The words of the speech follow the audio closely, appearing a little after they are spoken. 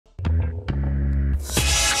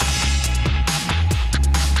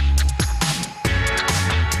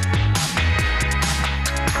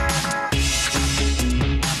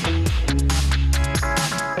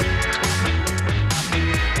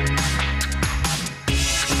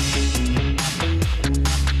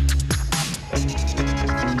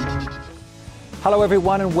Hello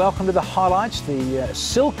everyone and welcome to the highlights. The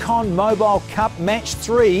Celkon Mobile Cup Match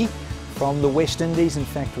 3 from the West Indies. In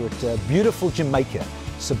fact, we're at beautiful Jamaica.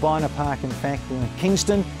 Sabina Park, in fact, in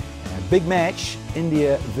Kingston. Big match,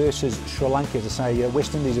 India versus Sri Lanka. As I say,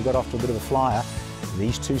 West Indies have got off to a bit of a flyer.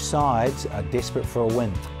 These two sides are desperate for a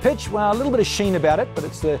win. Pitch, well, a little bit of sheen about it, but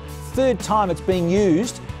it's the third time it's being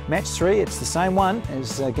used. Match 3, it's the same one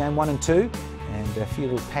as game 1 and 2. And a few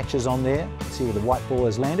little patches on there. See where the white ball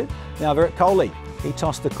has landed. Now Virat Kohli, he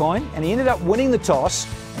tossed the coin and he ended up winning the toss,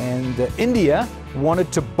 and India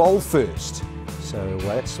wanted to bowl first. So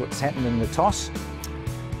that's what's happened in the toss.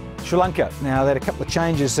 Sri Lanka, now they had a couple of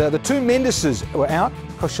changes. The two Mendises were out.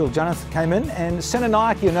 Kushal Janath came in, and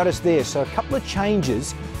Senanayake, you notice there. So a couple of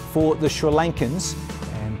changes for the Sri Lankans,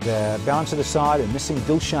 and balance of the side, and missing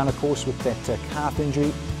Dilshan, of course, with that calf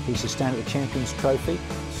injury he sustained at the Champions Trophy.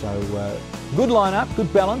 So good lineup,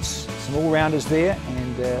 good balance, some all-rounders there,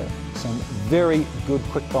 and some very good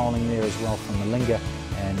quick bowling there as well from Malinga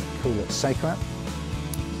and Kulaksekara.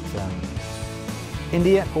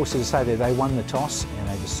 India, of course, as I say, they won the toss and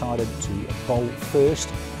they decided to bowl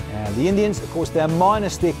first. The Indians, of course, they're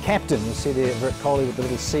minus their captain. You'll see there Virat Kohli with the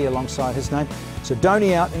little C alongside his name. So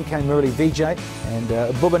Dhoni out, in came Murali Vijay, and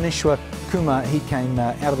Bhubaneswar Kumar, he came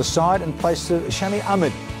out of the side and placed Shami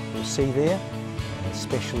Ahmed. You'll see there, a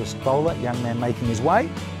specialist bowler, young man making his way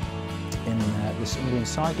in this Indian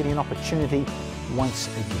side, getting an opportunity once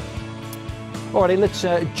again. Alrighty, let's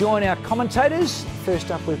join our commentators.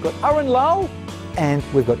 First up, we've got Arun Lal and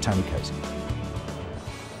we've got Tony Cozy.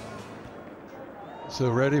 So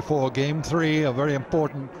ready for game 3, a very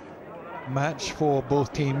important match for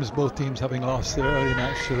both teams having lost their early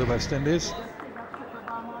match to the West Indies.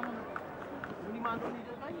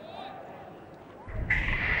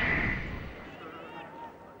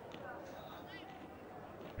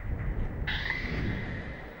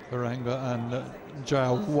 Tharanga and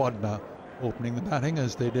Jayawardene opening the batting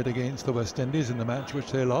as they did against the West Indies in the match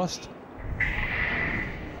which they lost.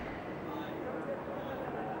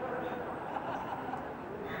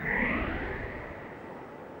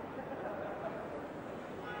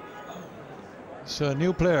 So a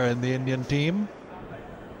new player in the Indian team,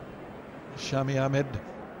 Shami Ahmed.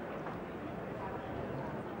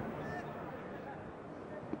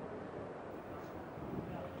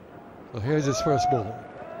 So here's his first ball.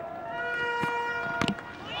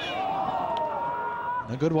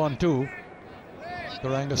 A good one too.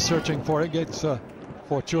 Tharanga searching for it, gets a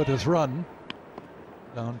fortuitous run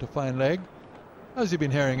down to fine leg. As you've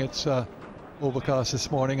been hearing, it's overcast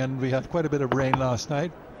this morning and we had quite a bit of rain last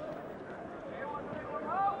night.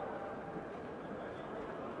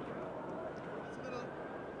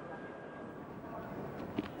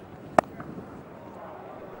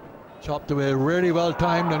 Chopped away, really well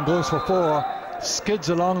timed, and goes for 4. Skids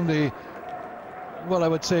along the, well, I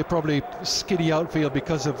would say probably skiddy outfield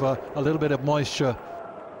because of a little bit of moisture.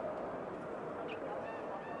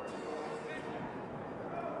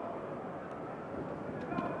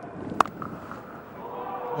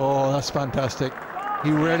 Oh, that's fantastic. He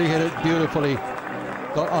really hit it beautifully.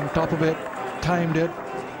 Got on top of it, timed it,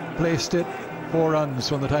 placed it. 4 runs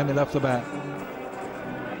from the time he left the bat.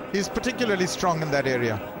 He's particularly strong in that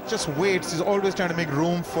area. Just waits. He's always trying to make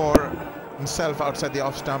room for himself outside the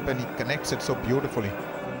off stump, and he connects it so beautifully.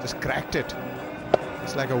 Just cracked it.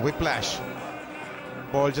 It's like a whiplash.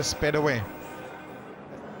 Ball just sped away.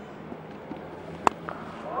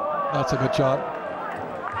 That's a good shot.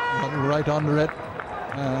 Went right under it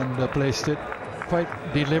and placed it quite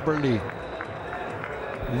deliberately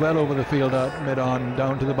well over the field out mid-on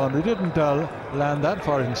down to the boundary. Didn't land that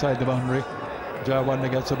far inside the boundary. Jayawardene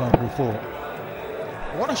gets a boundary 4.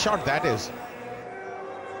 What a shot that is.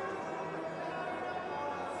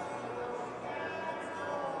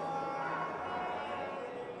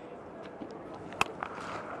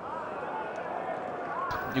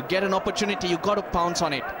 You get an opportunity, you got to pounce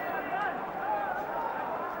on it.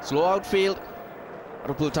 Slow outfield,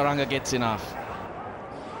 Upul Tharanga gets enough.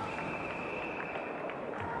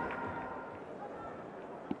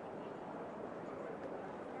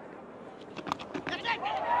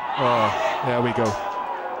 Oh, there we go.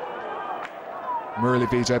 Murali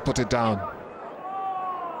Vijay put it down.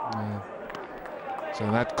 Yeah.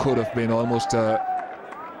 So that could have been almost a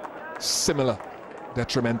similar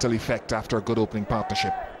detrimental effect after a good opening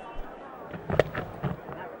partnership.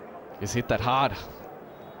 He's hit that hard.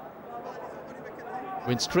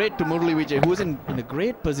 Went straight to Murali Vijay, who was in a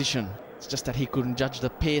great position. It's just that he couldn't judge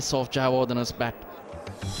the pace of Jayawardene's bat.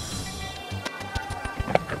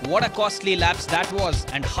 What a costly lapse that was,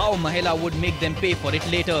 and how Mahela would make them pay for it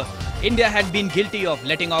later. India had been guilty of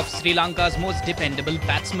letting off Sri Lanka's most dependable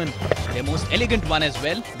batsman, their most elegant one as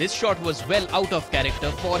well. This shot was well out of character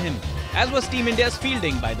for him, as was Team India's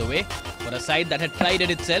fielding, by the way. For a side that had prided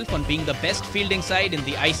itself on being the best fielding side in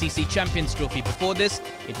the ICC Champions Trophy before this,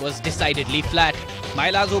 it was decidedly flat.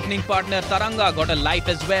 Mahela's opening partner Tharanga got a life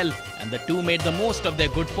as well, and the two made the most of their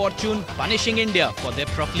good fortune, punishing India for their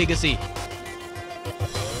profligacy.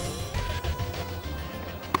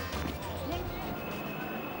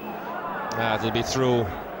 That'll be through.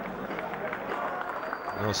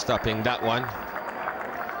 No stopping that one.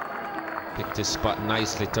 Picked his spot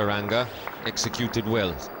nicely, Tharanga. Executed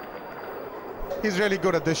well. He's really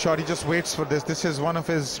good at this shot. He just waits for this. This is one of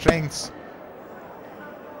his strengths.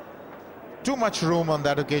 Too much room on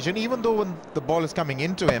that occasion. Even though when the ball is coming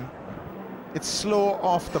into him, it's slow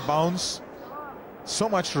off the bounce. So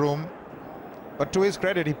much room. But to his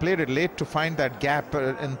credit, he played it late to find that gap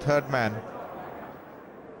in third man.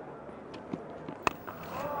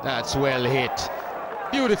 That's well hit.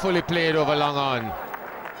 Beautifully played over long on.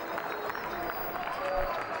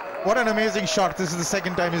 What an amazing shot. This is the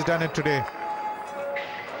second time he's done it today.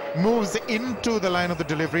 Moves into the line of the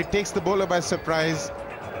delivery, takes the bowler by surprise.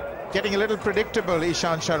 Getting a little predictable,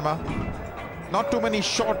 Ishant Sharma. Not too many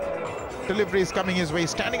short deliveries coming his way.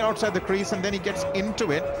 Standing outside the crease, and then he gets into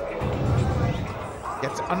it.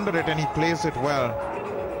 Gets under it and he plays it well.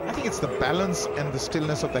 I think it's the balance and the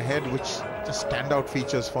stillness of the head which just standout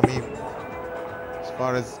features for me as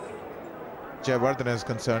far as Jayawardene is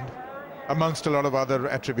concerned, amongst a lot of other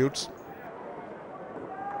attributes.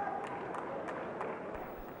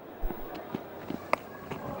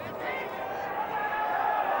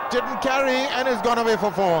 Didn't carry and has gone away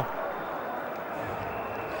for 4.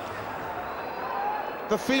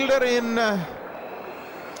 The fielder in a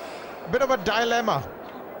bit of a dilemma.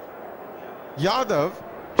 Yadav,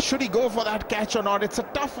 should he go for that catch or not? It's a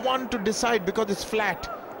tough one to decide because it's flat.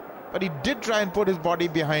 But he did try and put his body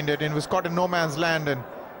behind it and was caught in no man's land, and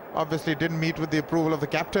obviously didn't meet with the approval of the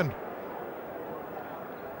captain.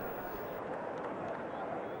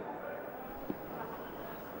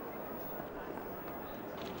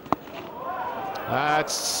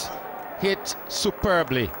 That's hit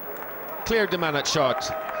superbly. Cleared the man at shot.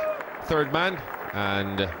 Third man,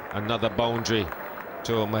 and another boundary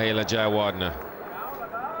to Mahela Jayawardene.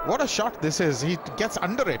 What a shot this is. He gets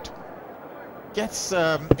under it. Gets,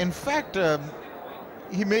 in fact,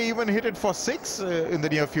 he may even hit it for 6 in the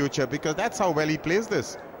near future, because that's how well he plays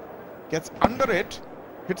this. Gets under it,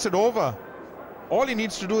 hits it over. All he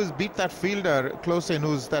needs to do is beat that fielder close in,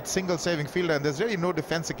 who's that single saving fielder, and there's really no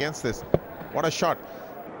defense against this. What a shot.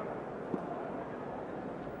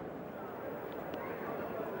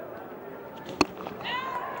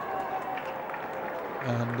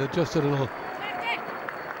 And just a little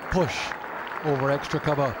push over extra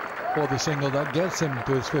cover for the single that gets him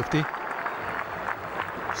to his 50.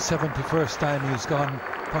 71st time he's gone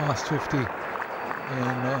past 50 in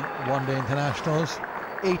one-day internationals.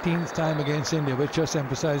 18th time against India, which just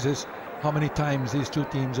emphasizes how many times these two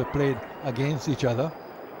teams have played against each other.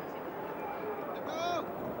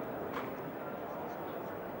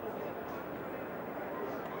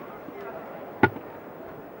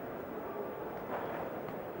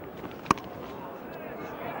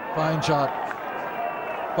 Fine shot.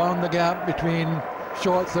 Found the gap between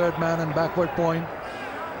short third man and backward point,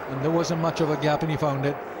 and there wasn't much of a gap, and he found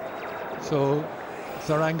it. So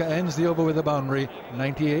Tharanga ends the over with a boundary,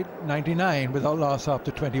 98-99 without loss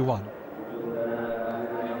after 21.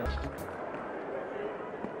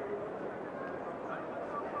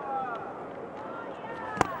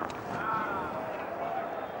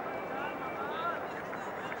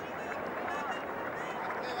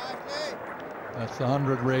 That's the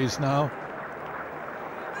 100 raised now.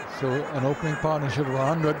 So an opening partnership of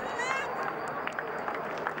 100.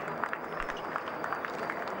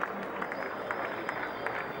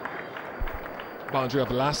 Boundary of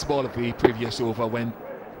the last ball of the previous over went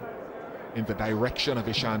in the direction of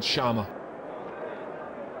Ishant Sharma.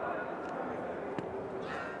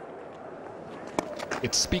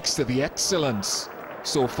 It speaks to the excellence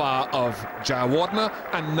so far of Jayawardene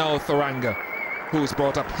and now Tharanga, who's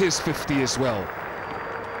brought up his 50 as well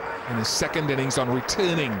in his second innings on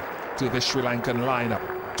returning to the Sri Lankan lineup.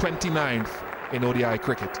 29th in ODI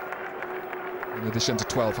cricket, in addition to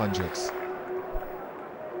 1200s.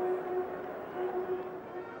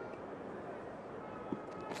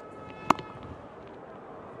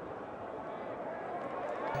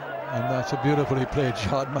 And that's a beautifully played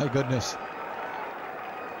shot, my goodness.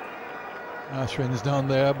 Ashwin's down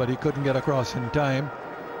there, but he couldn't get across in time.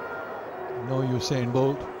 And No Usain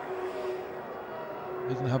Bolt.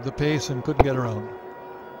 Didn't have the pace and couldn't get around.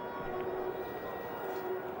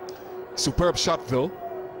 Superb shot though.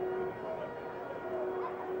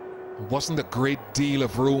 Wasn't a great deal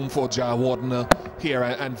of room for Jayawardene here,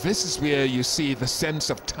 and this is where you see the sense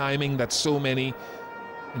of timing that so many,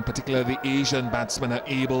 in particular the Asian batsmen, are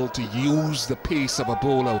able to use the pace of a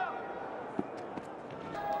bowler.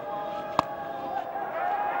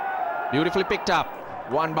 Beautifully picked up.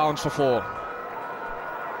 One bounce for 4.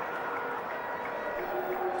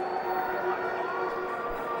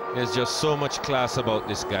 There's just so much class about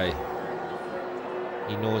this guy.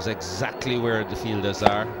 He knows exactly where the fielders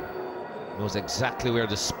are, knows exactly where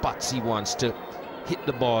the spots he wants to hit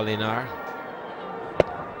the ball in are.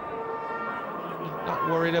 Not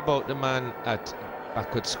worried about the man at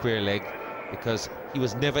backward square leg because he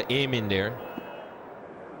was never aiming there.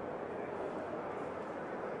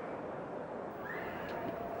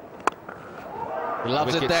 He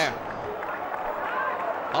loves it there.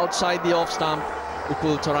 Outside the off stump,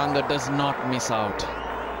 Upul Tharanga does not miss out.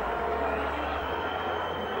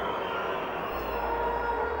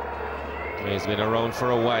 He's been around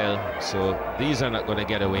for a while, so these are not going to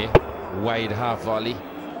get away. Wide half volley.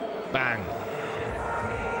 Bang.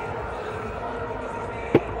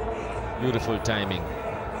 Beautiful timing.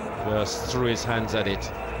 Just threw his hands at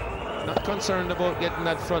it. Not concerned about getting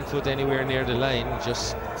that front foot anywhere near the line.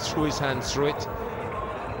 Just threw his hands through it.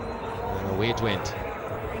 And away it went.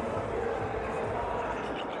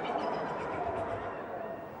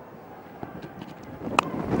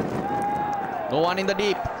 No one in the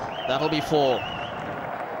deep. That'll be 4.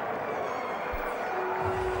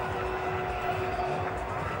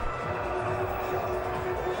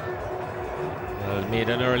 Well, made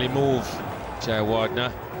an early move.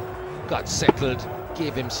 Jayawardene got settled,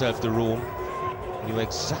 gave himself the room, knew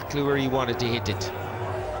exactly where he wanted to hit it.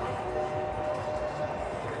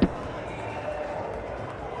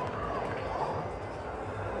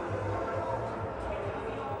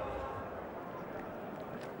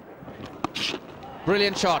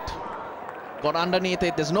 Brilliant shot. Got underneath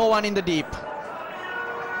it. There's no one in the deep.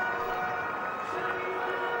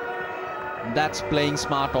 That's playing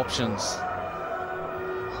smart options.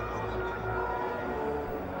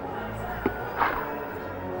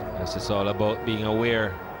 This is all about being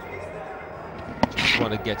aware. Just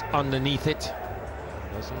want to get underneath it.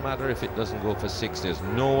 Doesn't matter if it doesn't go for 6. There's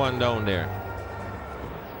no one down there.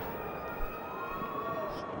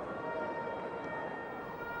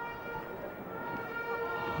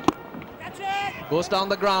 Goes down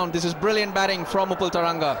the ground. This is brilliant batting from Upul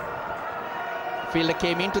Tharanga. Fielder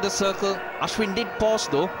came into the circle. Ashwin did pause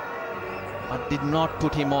though, but did not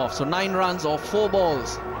put him off. So 9 runs off 4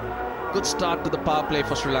 balls. Good start to the power play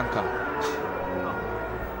for Sri Lanka.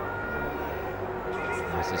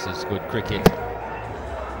 This is good cricket.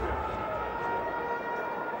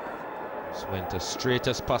 Just went as straight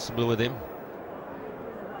as possible with him.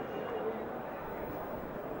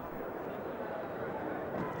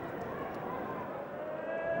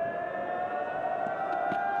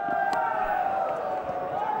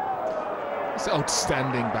 It's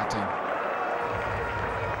outstanding batting.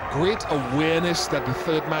 Great awareness that the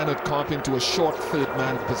third man had come up into a short third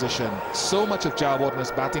man position. So much of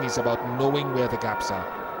Jayawardene's batting is about knowing where the gaps are.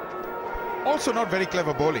 Also not very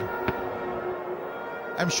clever bowling.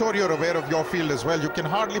 I'm sure you're aware of your field as well. You can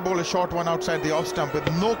hardly bowl a short one outside the off stump with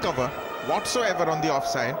no cover whatsoever on the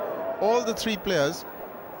offside. All the 3 players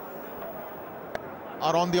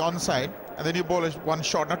are on the onside, and then you bowl one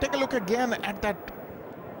short. Now take a look again at that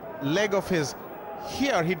leg of his.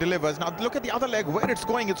 Here he delivers. Now look at the other leg, where it's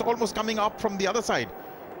going. It's almost coming up from the other side.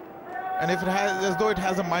 And if it has, as though it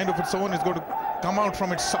has a mind of its own, it's going to come out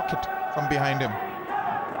from its socket from behind him.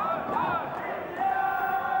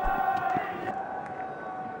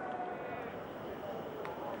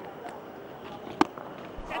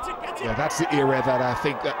 Yeah, that's the area that I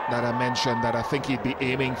think that I mentioned that I think he'd be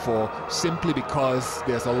aiming for, simply because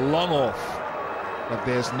there's a long off, but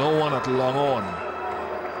there's no one at long on.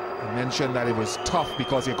 I mentioned that it was tough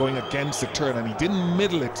because you're going against the turn, and he didn't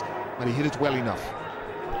middle it, and he hit it well enough.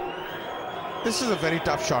 This is a very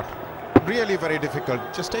tough shot. Really very difficult.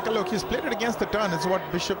 Just take a look. He's played it against the turn, is what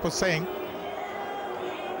Bishop was saying.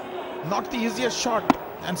 Not the easiest shot,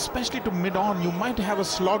 and especially to mid-on. You might have a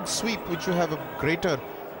slog sweep, which you have a greater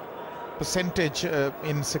percentage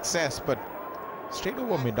in success, but straight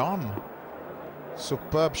over mid-on.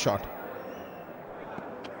 Superb shot.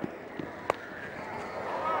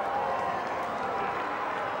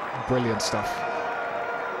 Brilliant stuff.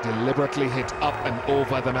 Deliberately hit up and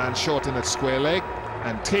over the man short in its square leg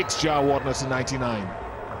and takes Jayawardene to 99.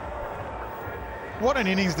 What an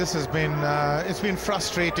innings this has been. It's been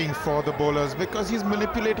frustrating for the bowlers because he's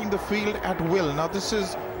manipulating the field at will. Now this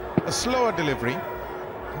is a slower delivery,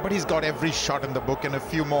 but he's got every shot in the book and a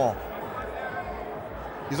few more.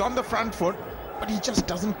 He's on the front foot, but he just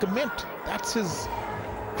doesn't commit. That's his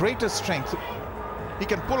greatest strength. He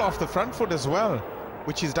can pull off the front foot as well,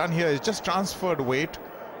 which he's done here. He's just transferred weight.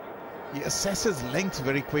 He assesses length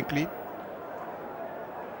very quickly.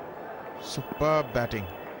 Superb batting.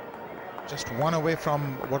 Just one away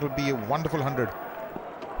from what will be a wonderful 100.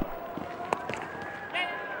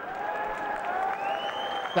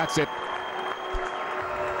 That's it.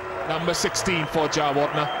 Number 16 for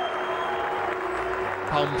Jayawardene.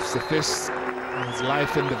 Pumps the fist. His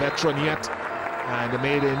life in the veteran yet. And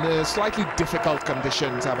made in slightly difficult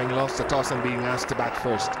conditions, having lost the toss and being asked to bat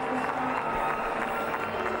first.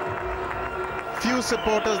 Few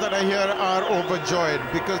supporters that are here are overjoyed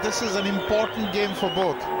because this is an important game for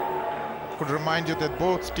both. Could remind you that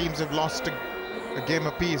both teams have lost a game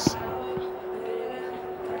apiece.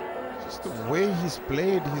 Just the way he's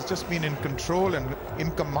played, he's just been in control and in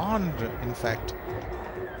command, in fact.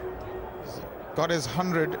 He's got his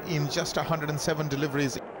 100 in just 107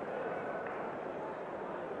 deliveries.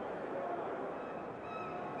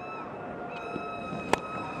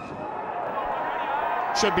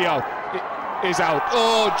 Should be out. It is out.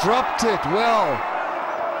 Oh, dropped it. Well,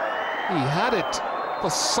 he had it for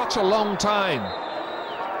such a long time.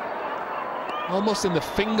 Almost in the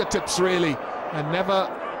fingertips, really, and never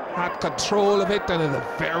had control of it. And in the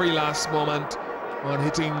very last moment, on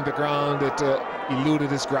hitting the ground, it eluded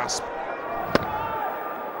his grasp.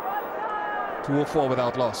 204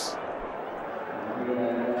 without loss.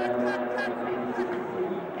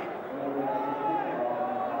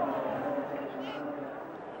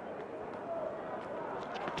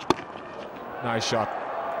 Nice shot.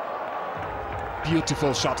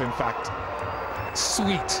 Beautiful shot, in fact.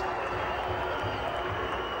 Sweet.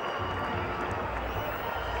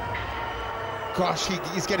 Gosh,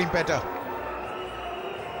 he's getting better.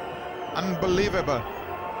 Unbelievable.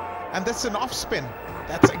 And that's an off spin.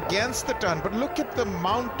 That's against the turn. But look at the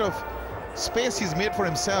amount of space he's made for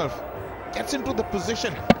himself. Gets into the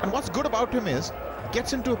position. And what's good about him is,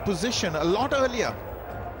 gets into a position a lot earlier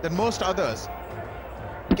than most others.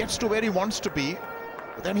 Gets to where he wants to be,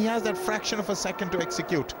 but then he has that fraction of a second to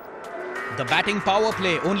execute. The batting power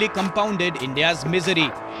play only compounded India's misery.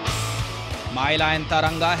 Mahela and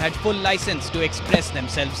Tharanga had full license to express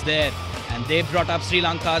themselves there, and they brought up Sri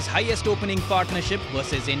Lanka's highest opening partnership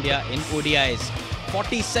versus India in ODIs.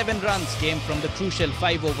 47 runs came from the crucial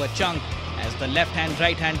 5-over chunk as the left-hand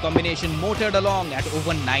right-hand combination motored along at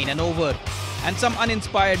over 9 and over. And some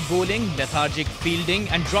uninspired bowling, lethargic fielding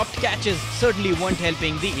and dropped catches certainly weren't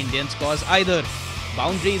helping the Indians' cause either.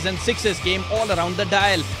 Boundaries and sixes came all around the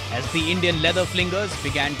dial as the Indian leather flingers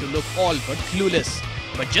began to look all but clueless.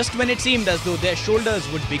 But just when it seemed as though their shoulders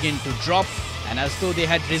would begin to drop and as though they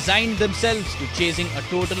had resigned themselves to chasing a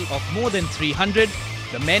total of more than 300,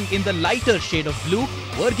 the men in the lighter shade of blue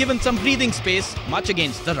were given some breathing space, much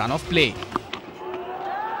against the run of play.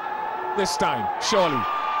 This time, surely,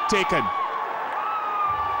 taken.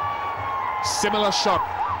 Similar shot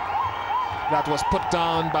that was put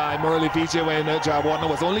down by Murali Vijay when Jayawardene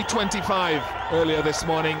was only 25 earlier this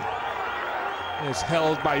morning. Is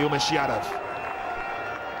held by Umesh Yadav.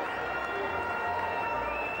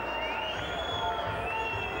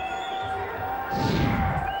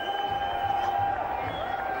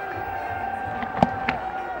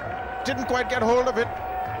 Didn't quite get hold of it.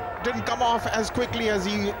 Didn't come off as quickly as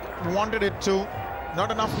he wanted it to. Not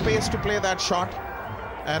enough pace to play that shot.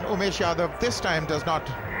 And Umesh Yadav this time does not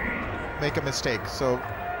make a mistake. So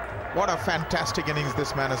what a fantastic innings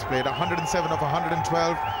this man has played. 107 of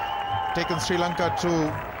 112. Taken Sri Lanka to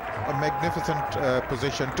a magnificent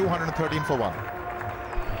position. 213 for 1.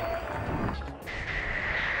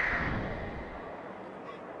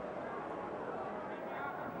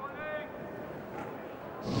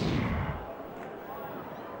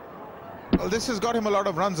 Well, this has got him a lot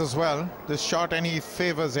of runs as well. This shot, and he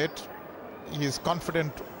favors it. He's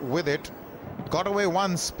confident with it. Got away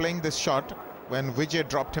once playing this shot when Vijay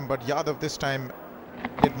dropped him, but Yadav this time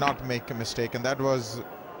did not make a mistake, and that was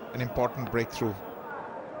an important breakthrough.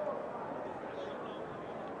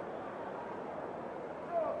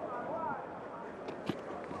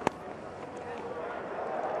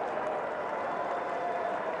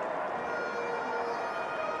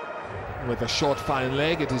 With a short fine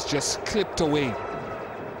leg, it is just clipped away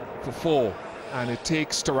for 4, and it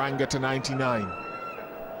takes Tharanga to 99.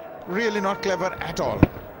 Really not clever at all.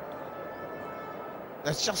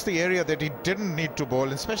 That's just the area that he didn't need to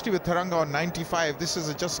bowl, especially with Tharanga on 95. This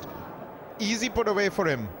is just easy put away for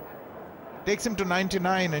him. Takes him to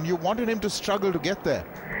 99, and you wanted him to struggle to get there.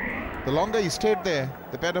 The longer he stayed there,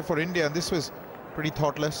 the better for India, and this was pretty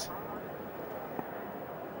thoughtless.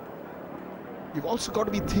 You've also got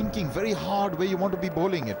to be thinking very hard where you want to be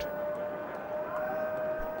bowling it.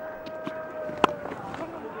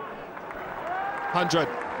 $100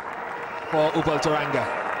 for Upul Tharanga.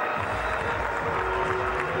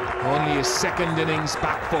 Only his second innings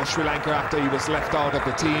back for Sri Lanka after he was left out of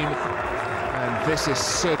the team. And this is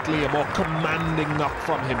certainly a more commanding knock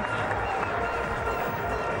from him.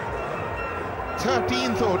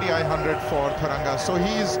 13th ODI 100 for Tharanga, so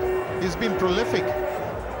he's been prolific.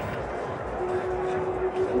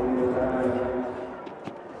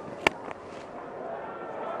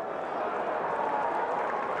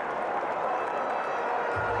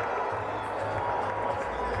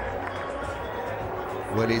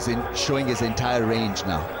 Well, he's showing his entire range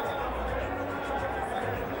now.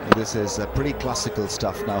 This is pretty classical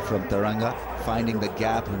stuff now from Tharanga, finding the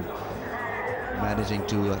gap and managing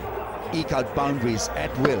to eke out boundaries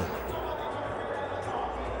at will.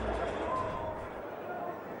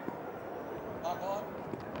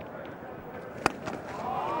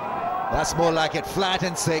 That's more like it, flat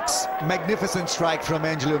and 6. Magnificent strike from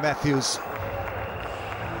Mathews.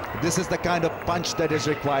 This is the kind of punch that is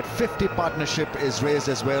required. 50 partnership is raised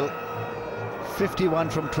as well. 51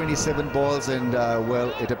 from 27 balls, and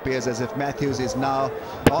well, it appears as if Mathews is now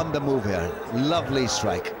on the move here. Lovely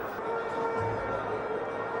strike.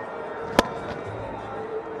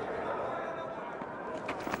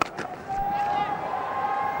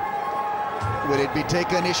 Will it be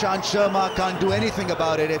taken? Ishant Sharma can't do anything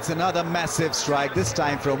about it. It's another massive strike, this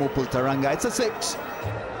time from Upul Tharanga. It's a 6.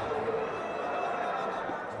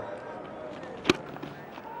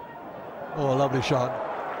 Oh, a lovely shot.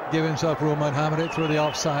 Give himself room and hammer it through the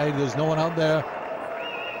offside. There's no one out there.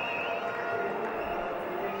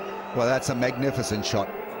 Well, that's a magnificent shot,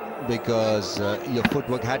 because your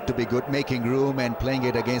footwork had to be good, making room and playing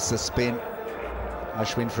it against the spin.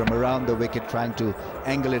 Ashwin from around the wicket trying to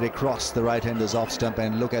angle it across the right-hander's off stump,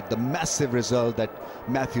 and look at the massive result that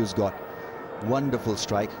Mathews got. Wonderful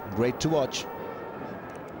strike, great to watch.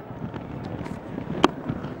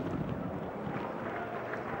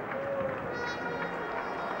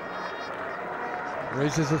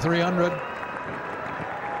 Raises the 300.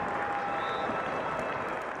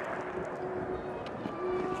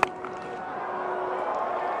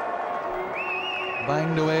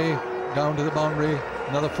 Banged away, down to the boundary.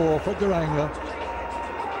 Another 4 for Tharanga.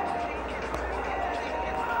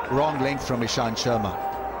 Wrong length from Ishant Sharma.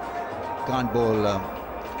 Can't bowl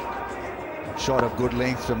shot of good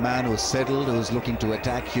length from a man who's settled, who's looking to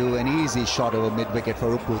attack you. An easy shot over mid-wicket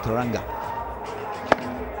for Upul Tharanga.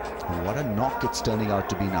 What a knock it's turning out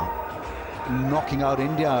to be now. Knocking out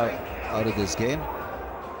India out of this game.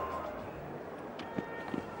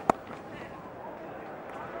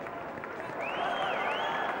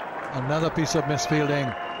 Another piece of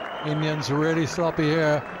misfielding. Indians really sloppy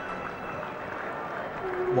here.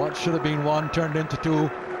 What should have been 1 turned into 2.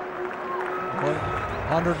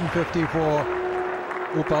 150 for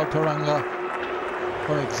Upul Tharanga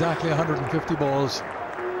for exactly 150 balls.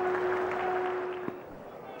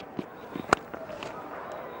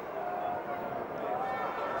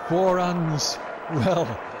 Four runs. Well,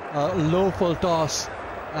 a low full toss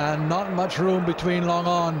and not much room between long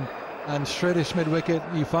on and straightish mid-wicket.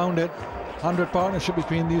 He found it. 100 partnership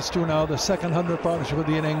between these two now, the second 100 partnership of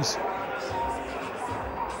the innings.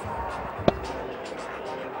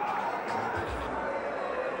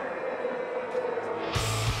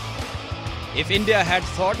 If India had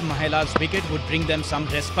thought Mahela's wicket would bring them some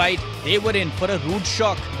respite, they were in for a rude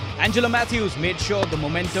shock. Angelo Mathews made sure the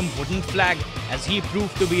momentum wouldn't flag as he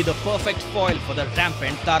proved to be the perfect foil for the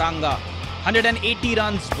rampant Tharanga. 180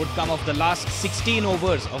 runs would come of the last 16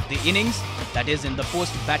 overs of the innings, that is in the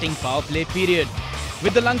post-batting power play period.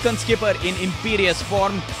 With the Lankan skipper in imperious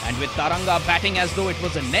form and with Tharanga batting as though it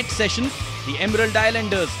was a net session, the Emerald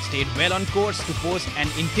Islanders stayed well on course to post an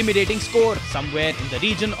intimidating score somewhere in the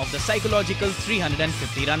region of the psychological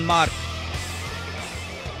 350-run mark.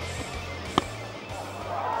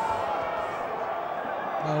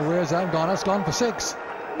 Now where's that gone? That's gone for 6.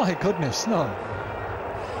 My goodness, no.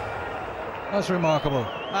 That's remarkable.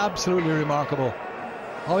 Absolutely remarkable.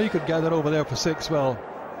 How he could get it over there for 6, well,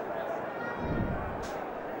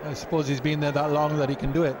 I suppose he's been there that long that he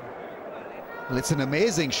can do it. Well, it's an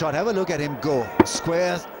amazing shot. Have a look at him go.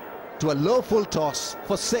 Square to a low full toss.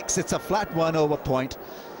 For 6, it's a flat 1 over point.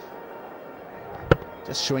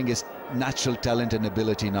 Just showing his natural talent and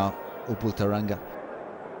ability now, Upul Tharanga.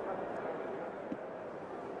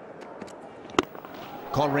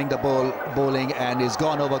 cornering the bowling, and he's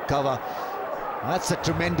gone over cover. That's a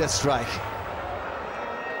tremendous strike.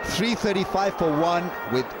 335 for 1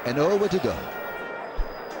 with an over to go.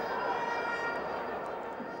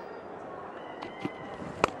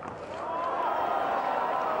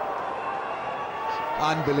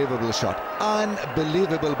 Unbelievable shot.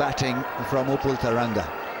 Unbelievable batting from Upul Tharanga.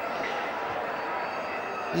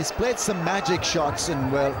 He's played some magic shots,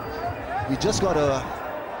 and well, we just got to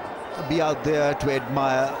be out there to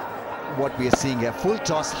admire what we are seeing here. Full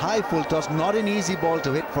toss, high full toss, not an easy ball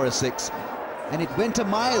to hit for a 6, and it went a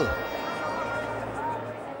mile.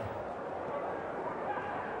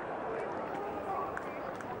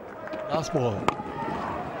 Last ball.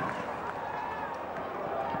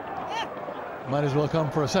 Might as well come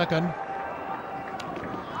for a second.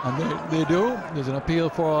 And they do. There's an appeal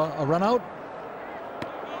for a run out.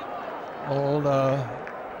 All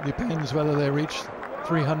depends whether they reach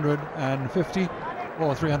 350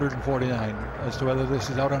 or 349 as to whether this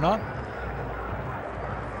is out or not.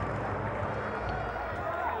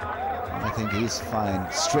 I think he's fine.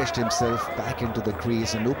 Stretched himself back into the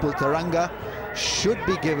crease, and Upul Tharanga should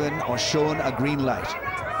be given or shown a green light.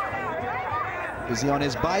 Is he on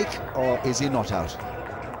his bike or is he not out?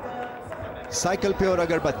 Cycle pe aur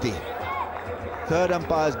agarbatti. Third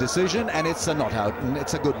umpire's decision, and it's a not out, and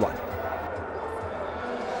it's a good one.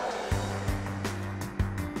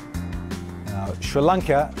 Sri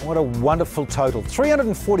Lanka, what a wonderful total.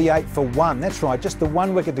 348 for 1. That's right, just the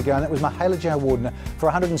 1 wicket to go, and that was Mahela Jayawardene for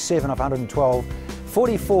 107 off 112.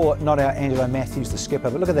 44 not out Angelo Mathews, the skipper,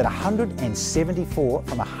 but look at that, 174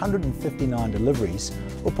 from 159 deliveries.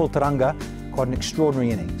 Upul Tharanga, quite an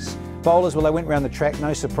extraordinary innings. Bowlers, well, they went round the track,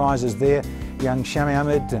 no surprises there. Young Shami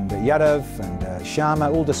Ahmed and Herath and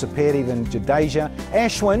Sharma all disappeared, even Jadeja.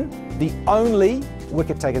 Ashwin, the only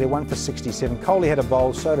wicket taker there, 1 for 67. Kohli had a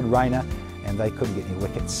bowl, so did Rayner, and they couldn't get any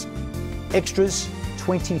wickets. Extras,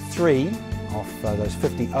 23 off those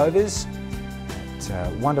 50 overs.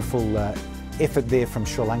 Wonderful effort there from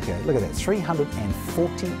Sri Lanka. Look at that,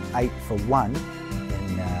 348 for 1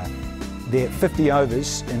 in their 50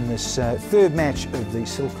 overs in this third match of the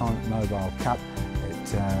Celkon Mobile Cup.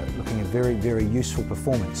 Looking a very, very useful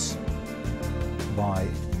performance by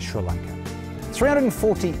Sri Lanka.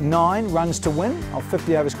 349 runs to win of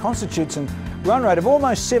 50 overs constitutes a run rate of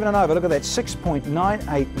almost 7 and over. Look at that,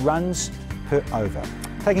 6.98 runs per over.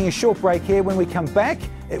 Taking a short break here. When we come back,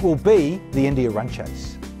 it will be the India run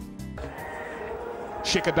chase.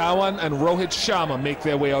 Shikhar Dhawan and Rohit Sharma make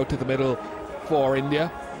their way out to the middle for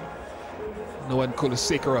India. Noan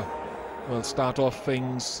Kulasekara will start off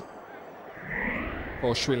things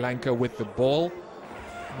for Sri Lanka with the ball.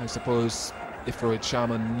 I suppose if Rohit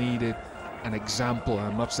Sharma needed an example,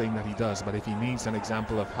 I'm not saying that he does, but if he needs an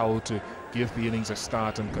example of how to give the innings a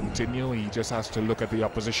start and continue, he just has to look at the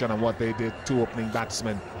opposition and what they did to opening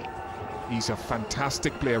batsmen. He's a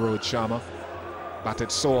fantastic player, Rohit Sharma,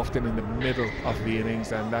 batted so often in the middle of the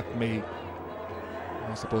innings, and that may,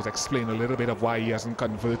 I suppose, explain a little bit of why he hasn't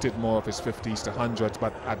converted more of his 50s to 100s,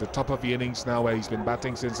 but at the top of the innings now, where he's been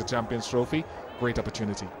batting since the Champions Trophy, great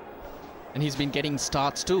opportunity. And he's been getting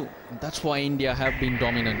starts too, and that's why India have been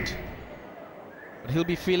dominant. But he'll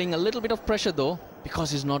be feeling a little bit of pressure though,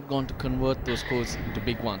 because he's not going to convert those scores into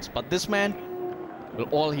big ones. But this man, well,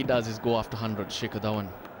 all he does is go after 100, Shikhar Dhawan.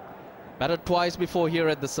 Batted twice before here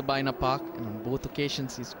at the Sabina Park, and on both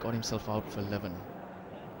occasions he's got himself out for 11.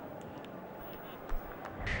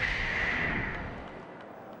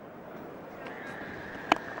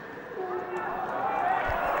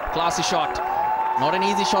 Classy shot. Not an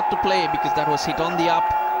easy shot to play because that was hit on the up.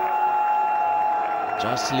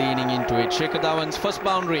 Just leaning into it. Shikhar Dhawan's first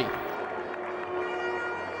boundary.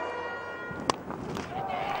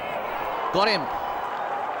 Got him.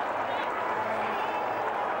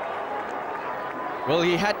 Well,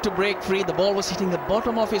 he had to break free. The ball was hitting the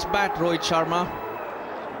bottom of his bat, Rohit Sharma.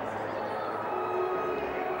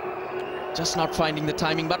 Just not finding the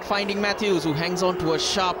timing, but finding Mathews, who hangs on to a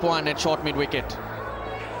sharp one at short mid-wicket.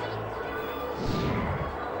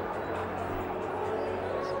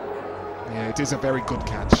 Yeah, it is a very good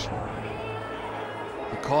catch.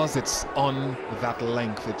 Because it's on that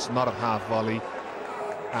length, it's not a half volley.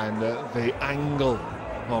 And the angle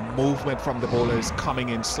or movement from the bowler is coming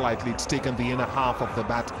in slightly. It's taken the inner half of the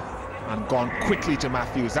bat and gone quickly to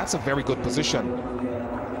Mathews. That's a very good position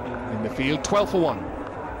in the field. 12 for 1.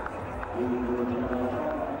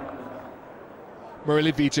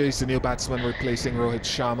 Murali Vijay is the new batsman replacing Rohit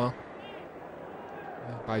Sharma.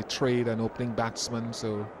 By trade and opening batsman,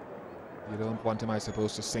 so you don't want him, I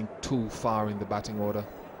suppose, to sink too far in the batting order.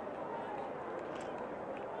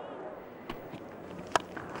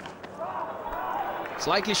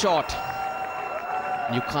 Slightly short.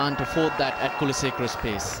 You can't afford that at Kulaseka's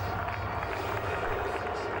pace.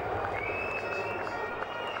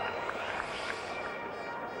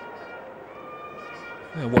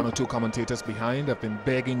 And one or two commentators behind have been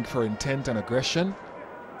begging for intent and aggression.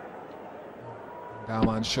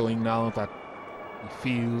 Dawman showing now that he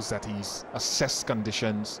feels that he's assessed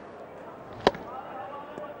conditions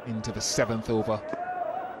into the 7th over.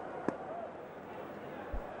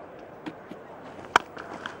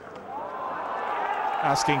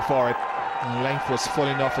 Asking for it. Length was full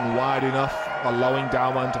enough and wide enough, allowing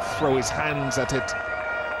Dawman to throw his hands at it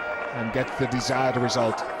and get the desired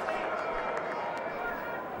result.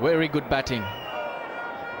 Very good batting.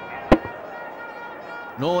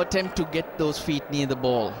 No attempt to get those feet near the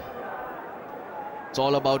ball. It's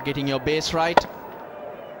all about getting your base right,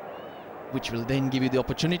 which will then give you the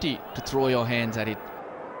opportunity to throw your hands at it.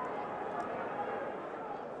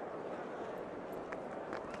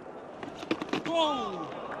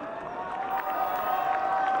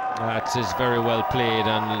 That is very well played,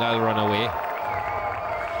 and that'll run away.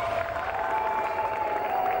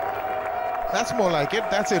 That's more like it.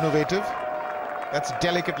 That's innovative. That's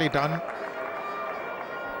delicately done.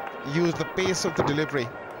 He used the pace of the delivery.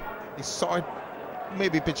 He saw it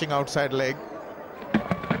maybe pitching outside leg,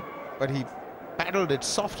 but he paddled it,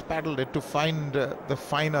 soft paddled it to find the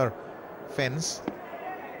finer fence.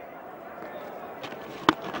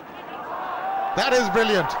 That is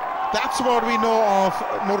brilliant. That's what we know of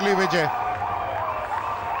Murli Vijay.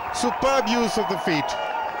 Superb use of the feet.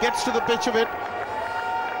 Gets to the pitch of it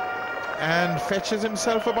and fetches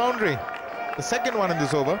himself a boundary. The second one in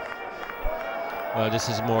this over. Well, this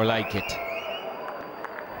is more like it.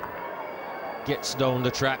 Gets down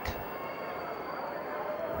the track.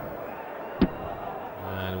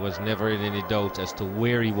 And was never in any doubt as to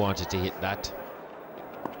where he wanted to hit that.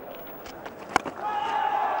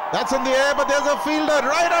 That's in the air, but there's a fielder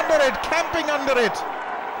right under it, camping under it.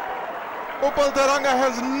 Upul Tharanga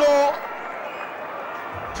has no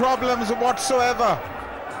problems whatsoever.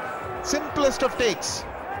 Simplest of takes.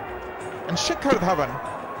 And Shikhar Dhawan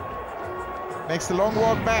makes the long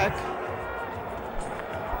walk back.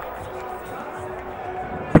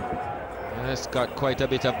 Has got quite a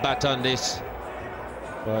bit of bat on this,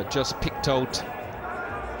 but just picked out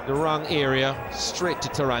the wrong area, straight to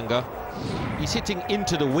Tharanga. He's hitting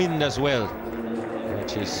into the wind as well,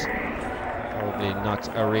 which is probably not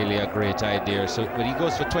really a great idea. So, but he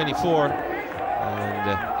goes for 24,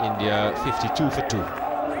 and India 52 for 2.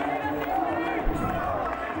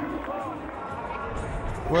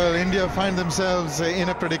 Well, India find themselves in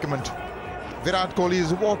a predicament. Virat Kohli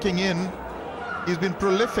is walking in. He's been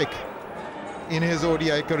prolific in his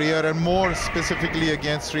ODI career, and more specifically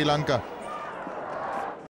against Sri Lanka.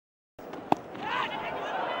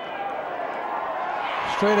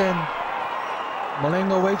 Straight in.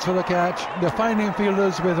 Malinga waits for the catch. They're finding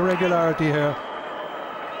fielders with regularity here.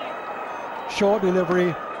 Short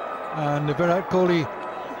delivery, and Virat Kohli,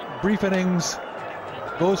 brief innings,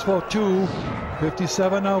 goes for 2.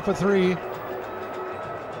 57 now for 3.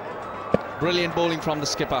 Brilliant bowling from the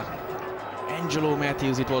skipper. Angelo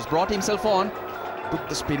Mathews, it was, brought himself on, took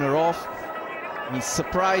the spinner off. He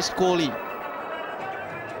surprised Kohli.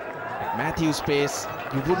 At Mathews' pace,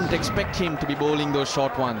 you wouldn't expect him to be bowling those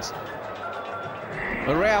short ones.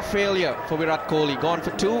 A rare failure for Virat Kohli. Gone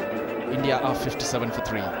for 2. India are 57 for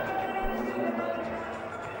 3.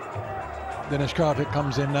 Dinesh Karthik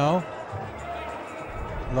comes in now.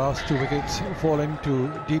 Last 2 wickets falling to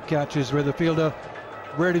deep catches where the fielder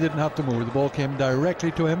really didn't have to move. The ball came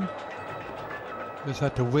directly to him. Just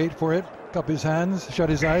had to wait for it, cup his hands, shut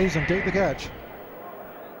his eyes and take the catch.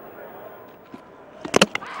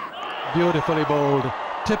 Beautifully bowled.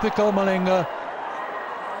 Typical Malinga.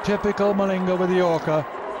 Typical Malinga with the Yorker.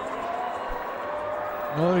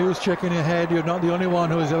 No use checking your head. You're not the only one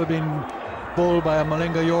who has ever been bowled by a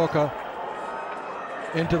Malinga Yorker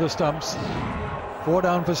into the stumps. 4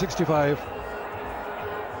 down for 65.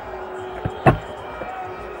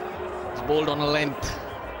 It's bowled on a length.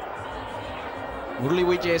 Murli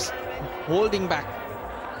Vijay holding back,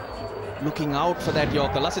 looking out for that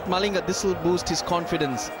Yorker. Lasith Malinga, this will boost his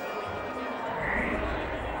confidence.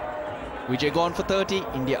 Vijay gone for 30,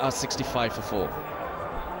 India are 65 for 4.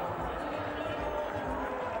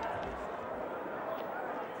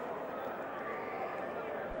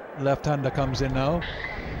 Left-hander comes in now,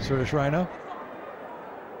 Suresh Raina.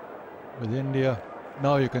 With India,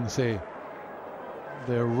 now you can say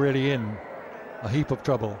they're really in a heap of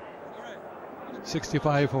trouble.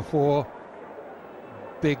 65 for 4.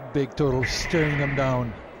 Big total, staring them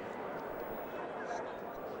down.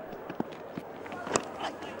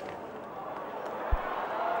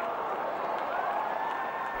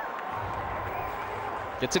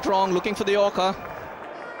 Gets it wrong, looking for the Yorker.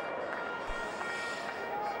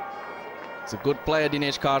 It's a good player,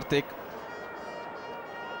 Dinesh Karthik.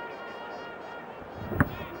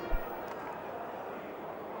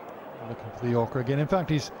 Looking for the Yorker again. In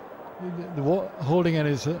fact, he's holding at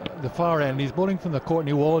his the far end. He's bowling from the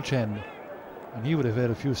Courtney Walsh end, and he would have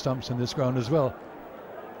hit a few stumps in this ground as well.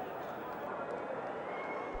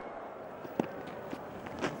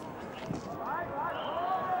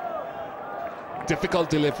 Difficult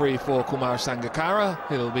delivery for Kumar Sangakkara.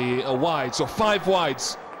 It'll be a wide, so 5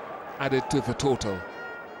 wides added to the total.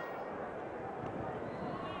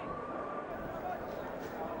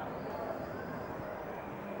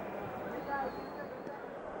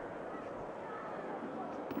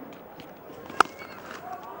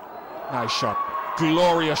 Nice shot,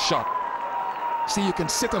 glorious shot. See, you can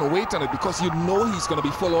sit and wait on it because you know he's going to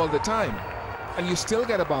be full all the time, and you still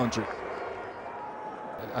get a boundary.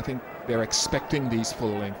 I think they're expecting these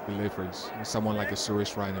full-length deliveries, and someone like a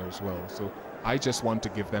Suresh Raina as well. So I just want to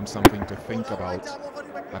give them something to think about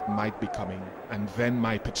that might be coming, and then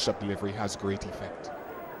my pitch-up delivery has great effect.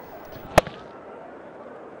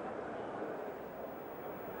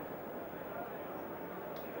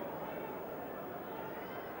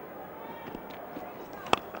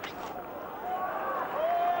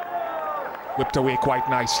 Whipped away quite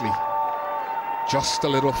nicely. Just a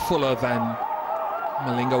little fuller than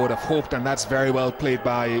Malinga would have hoped, and that's very well played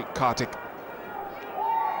by Karthik.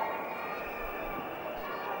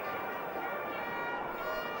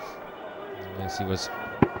 Yes, he was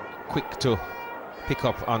quick to pick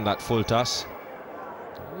up on that full toss.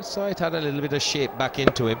 We saw it had a little bit of shape back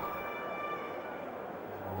into him,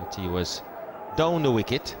 but he was down the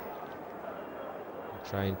wicket,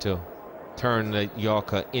 trying to turn the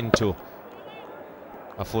Yorker into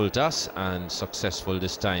a full toss, and successful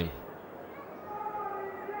this time.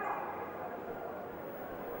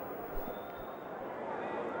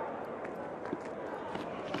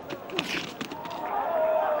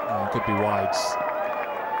 Could be wides.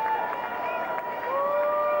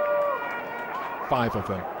 5 of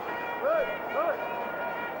them.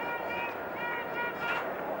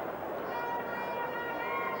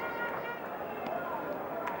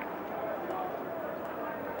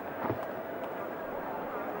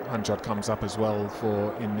 Hanjot comes up as well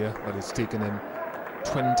for India, but it's taken him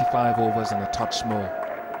 25 overs and a touch more.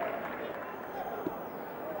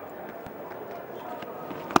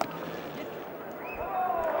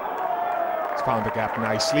 Found the gap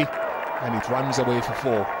nicely, and it runs away for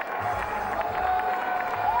 4.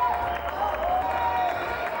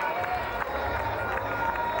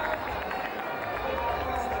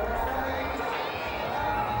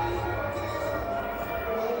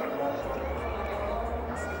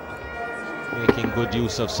 Making good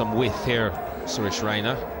use of some width here, Suresh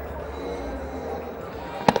Raina.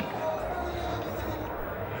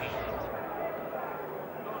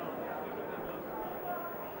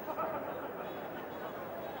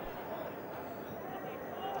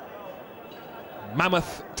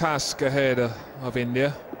 Mammoth task ahead of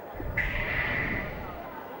India.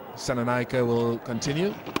 Senanayake will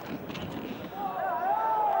continue.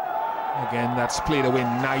 Again, that's played away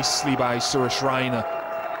nicely by Suresh Raina.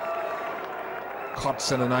 Caught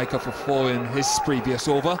Senanayake for 4 in his previous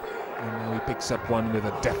over, and now he picks up one with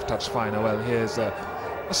a deft touch final. Well, here's a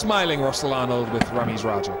smiling Russell Arnold with Ramiz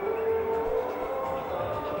Raja.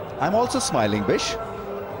 I'm also smiling, Bish.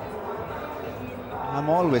 I'm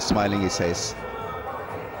always smiling, he says.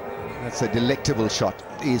 That's a delectable shot.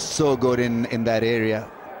 He's so good in that area.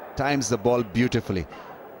 Times the ball beautifully.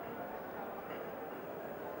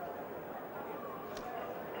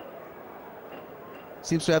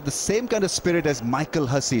 Seems to have the same kind of spirit as Michael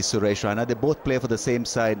Hussey, Suresh Raina. They both play for the same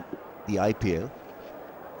side, the IPL.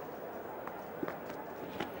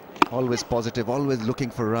 Always positive, always looking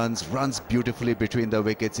for runs. Runs beautifully between the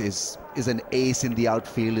wickets. Is an ace in the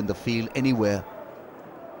outfield, in the field, anywhere.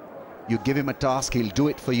 You give him a task, he'll do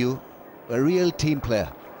it for you. A real team player.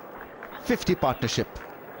 50 partnership.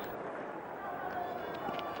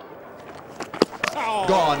 Oh.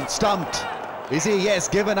 Gone, stumped. Is he? Yes,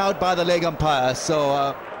 given out by the leg umpire.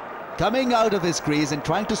 So coming out of his crease and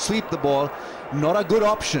trying to sweep the ball, not a good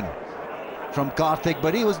option from Karthik,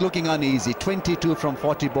 but he was looking uneasy. 22 from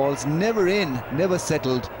 40 balls, never in, never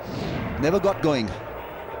settled, never got going.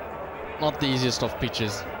 Not the easiest of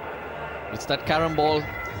pitches. It's that carom ball.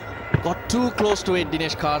 Got too close to it,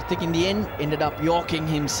 Dinesh Karthik. In the end, ended up yorking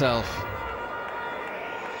himself.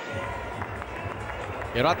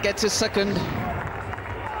 Herath gets his second.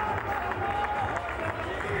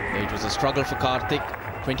 It was a struggle for Karthik.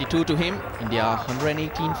 22 to him. India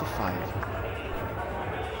 118 for 5.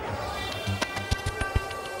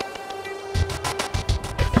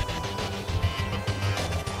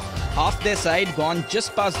 half their side gone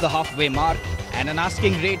just past the halfway mark and an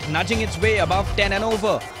asking rate nudging its way above 10 and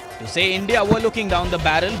over. To say India were looking down the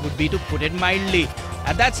barrel would be to put it mildly.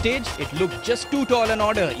 At that stage, it looked just too tall an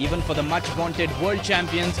order even for the much-vaunted world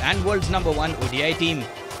champions and world's #1 ODI team.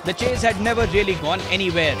 The chase had never really gone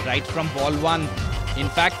anywhere right from ball one. In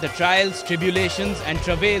fact, the trials, tribulations and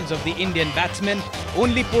travails of the Indian batsmen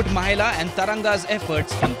only put Mahela and Tharanga's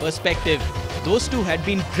efforts in perspective. Those two had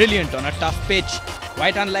been brilliant on a tough pitch,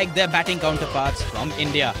 quite unlike their batting counterparts from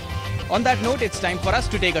India. On that note, it's time for us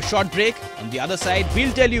to take a short break. On the other side,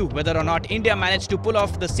 we'll tell you whether or not India managed to pull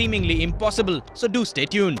off the seemingly impossible, so do stay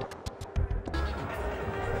tuned.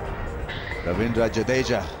 Ravindra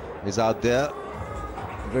Jadeja is out there.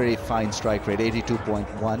 Very fine strike rate,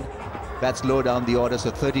 82.1. That's low down the order,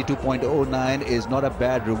 so 32.09 is not a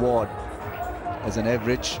bad reward as an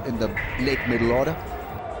average in the late middle order.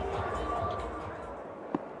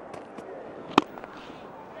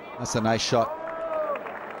 That's a nice shot.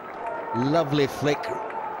 Lovely flick,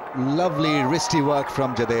 lovely wristy work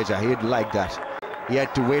from Jadeja. He'd like that. He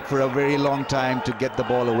had to wait for a very long time to get the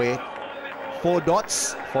ball away. 4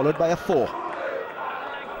 dots followed by a 4.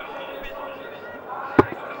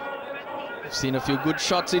 We've seen a few good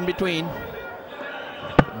shots in between.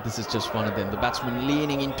 This is just one of them. The batsman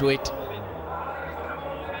leaning into it.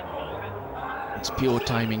 It's pure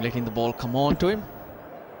timing, letting the ball come on to him.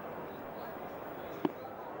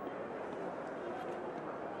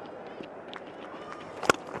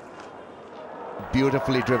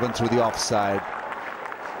 Beautifully driven through the offside.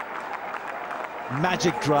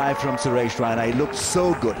 Magic drive from Suresh Raina. He looked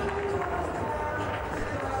so good.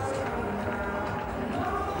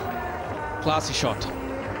 Classy shot.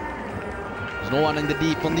 There's no one in the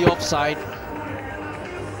deep on the offside.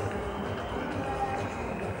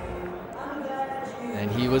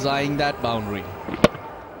 And he was eyeing that boundary,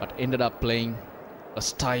 but ended up playing a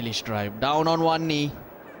stylish drive. Down on one knee.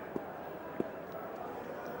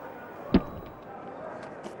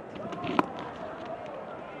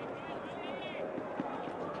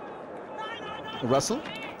 Russell.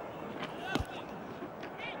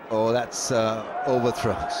 Oh, that's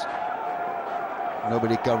overthrows.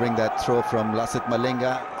 Nobody covering that throw from Lasith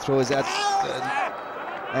Malinga. Throws at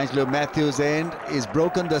Angelo Mathews' end. He's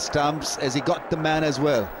broken the stumps as he got the man as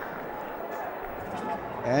well.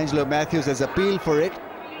 Angelo Mathews has appealed for it.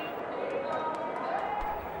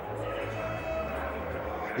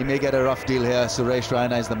 He may get a rough deal here. Suresh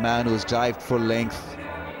Raina is the man who's dived full length.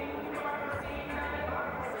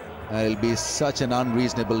 It'll be such an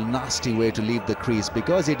unreasonable, nasty way to leave the crease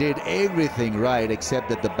because he did everything right except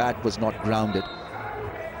that the bat was not grounded.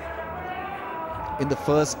 In the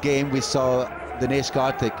first game, we saw Dinesh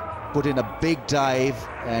Karthik put in a big dive,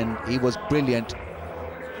 and he was brilliant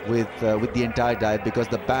with the entire dive because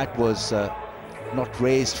the bat was not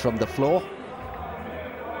raised from the floor.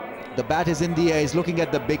 The bat is in the air. He's looking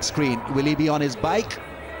at the big screen. Will he be on his bike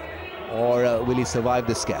or will he survive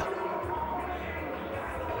the scare?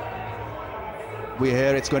 We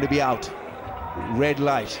hear it's going to be out. Red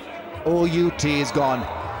light. OUT is gone.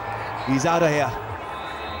 He's out of here.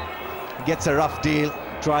 Gets a rough deal.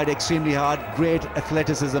 Tried extremely hard. Great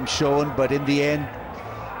athleticism shown, but in the end,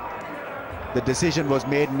 the decision was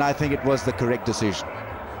made, and I think it was the correct decision.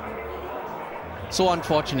 So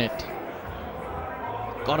unfortunate.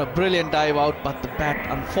 Got a brilliant dive out, but the bat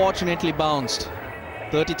unfortunately bounced.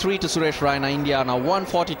 33 to Suresh Raina. India now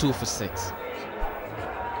 142 for 6.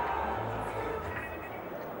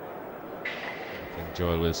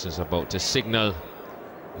 Joel Wilson's about to signal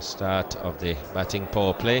the start of the batting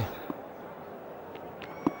power play.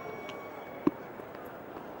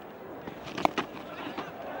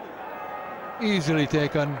 Easily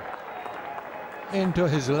taken into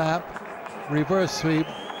his lap. Reverse sweep.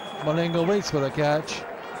 Malinga waits for the catch,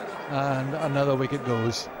 and another wicket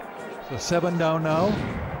goes. So 7 down now,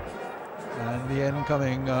 and the end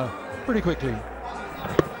coming pretty quickly.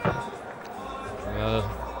 Well,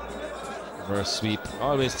 reverse sweep,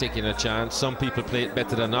 always taking a chance. Some people play it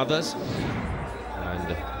better than others,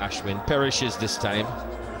 and Ashwin perishes this time.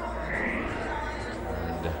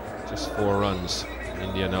 And just 4 runs.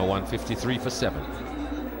 India now 153 for 7.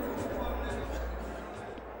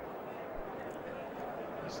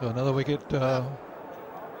 So another wicket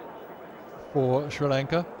for Sri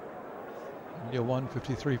Lanka. India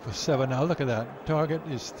 153 for 7 now. Look at that. Target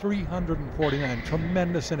is 349.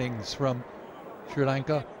 Tremendous innings from Sri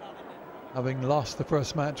Lanka. Having lost the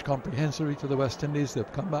first match comprehensively to the West Indies,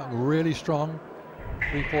 they've come back really strong.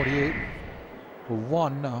 348 for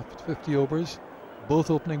 1 after 50 overs. Both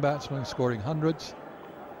opening batsmen scoring hundreds.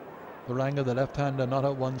 Tharanga, the left-hander, not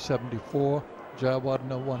at 174.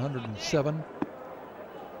 Jayawardene 107.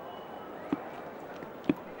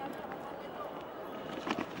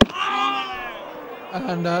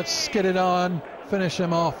 And that's skidded on, finish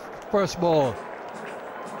him off. First ball.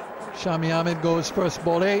 Shami Ahmed goes first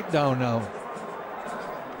ball, 8 down now.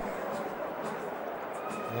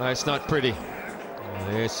 It's not pretty.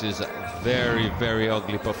 This is a very, very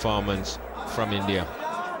ugly performance from India.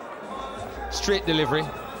 Straight delivery.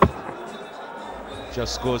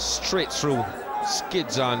 Just goes straight through,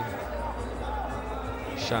 skids on.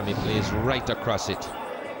 Shami plays right across it.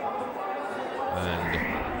 And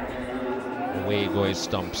away go his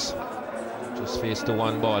stumps. Just faced the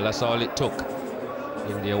one ball, that's all it took.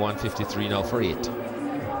 India 153 now for 8.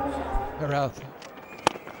 Herath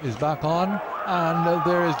is back on, and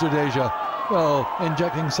there is Jadeja. Well,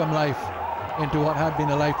 injecting some life into what had been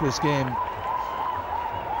a lifeless game.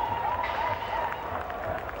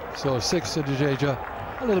 So 6 to Jadeja,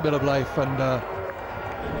 a little bit of life, and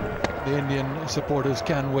the Indian supporters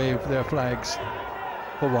can wave their flags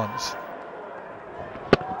for once.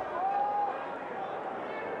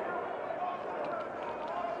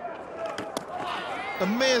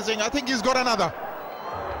 Amazing, I think he's got another.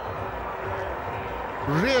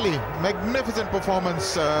 Really magnificent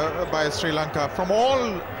performance by Sri Lanka from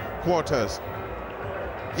all quarters.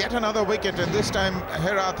 Yet another wicket, and this time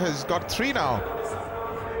Herath has got 3 now.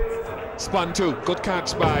 Spun too. Good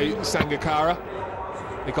catch by Sangakkara,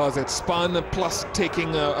 because it spun plus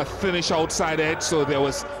taking a finish outside edge, so there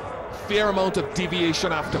was a fair amount of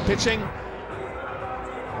deviation after pitching.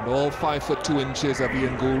 And all 5 foot 2 inches of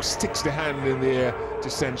Ian Gould sticks the hand in the air to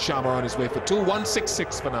send Sharma on his way for 2.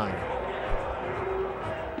 166 for 9.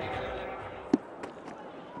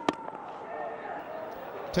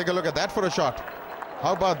 Take a look at that for a shot.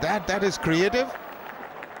 How about that? That is creative.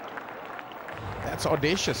 That's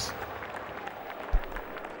audacious.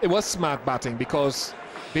 It was smart batting, because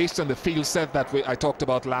based on the field set that I talked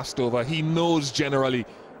about last over, he knows generally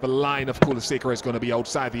the line of Kulasekaran is going to be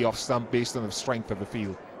outside the off stump based on the strength of the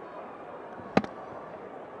field.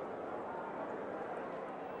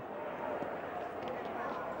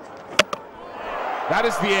 That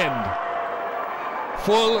is the end.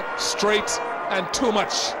 Full, straight, and too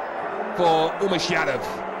much for Umesh Yadav.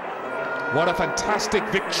 What a fantastic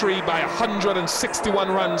victory by 161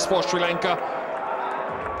 runs for Sri Lanka.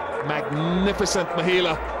 Magnificent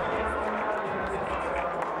Mahela.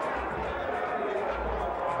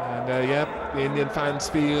 And yeah, the Indian fans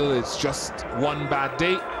feel it's just one bad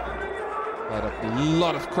day. But a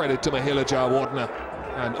lot of credit to Mahela, Jayawardene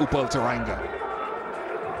and Upul Tharanga.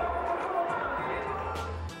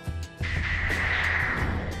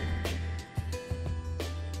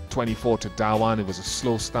 .24 to Dhawan. It was a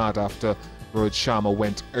slow start after Rohit Sharma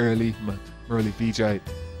went early. Murali Vijay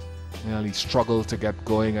he struggled to get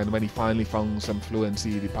going, and when he finally found some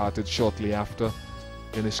fluency, he departed shortly after.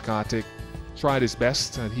 Dinesh Karthik tried his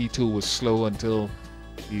best, and he too was slow until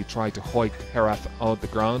he tried to hoik Herath out the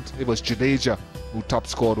ground. It was Jadeja who top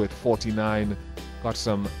scored with 49, got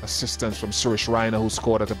some assistance from Suresh Raina, who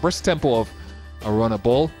scored at a brisk tempo of a runner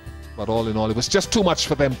ball, but all in all it was just too much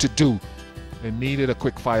for them to do. They needed a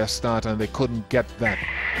quick fire start, and they couldn't get that,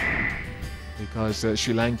 because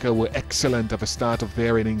Sri Lanka were excellent at the start of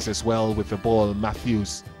their innings as well with the ball.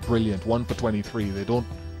 Mathews, brilliant, 1 for 23. They don't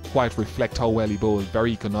quite reflect how well he bowled.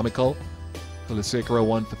 Very economical. Kulasekaran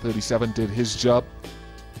 1 for 37, did his job.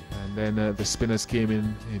 And then the spinners came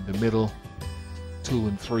in the middle. 2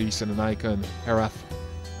 and 3, Senanaika and Herath,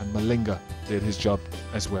 and Malinga did his job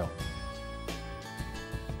as well.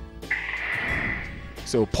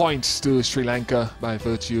 So points to Sri Lanka by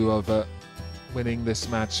virtue of winning this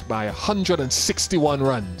match by 161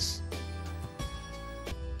 runs.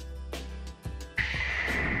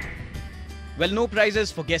 Well, no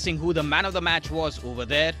prizes for guessing who the man of the match was over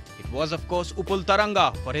there. It was, of course, Upul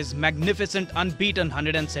Tharanga for his magnificent unbeaten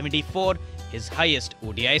 174, his highest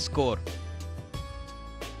ODI score.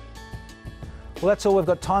 Well, that's all we've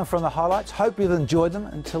got time for on the highlights. Hope you've enjoyed them.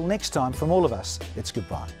 Until next time, from all of us, it's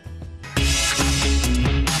goodbye.